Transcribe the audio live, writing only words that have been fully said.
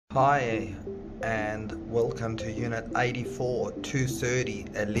Hi and welcome to Unit 84 230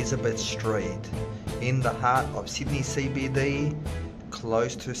 Elizabeth Street in the heart of Sydney CBD,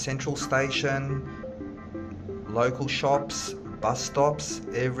 close to Central Station, local shops, bus stops,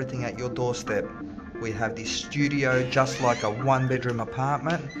 everything at your doorstep. We have this studio just like a one-bedroom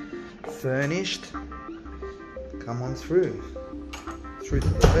apartment, furnished. Come on through to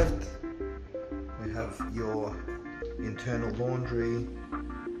the left. We have your internal laundry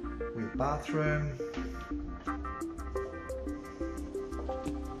with bathroom.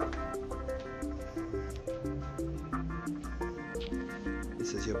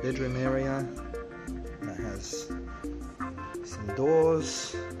 This is your bedroom area. It has some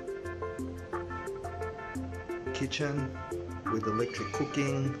doors, kitchen with electric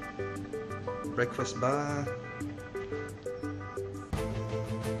cooking, breakfast bar,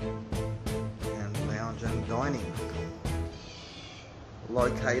 and lounge and dining.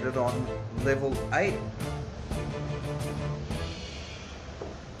 Located on level 8.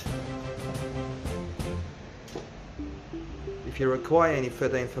 If you require any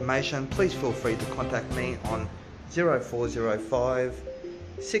further information, please feel free to contact me on 0405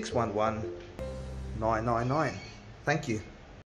 611 999. Thank you.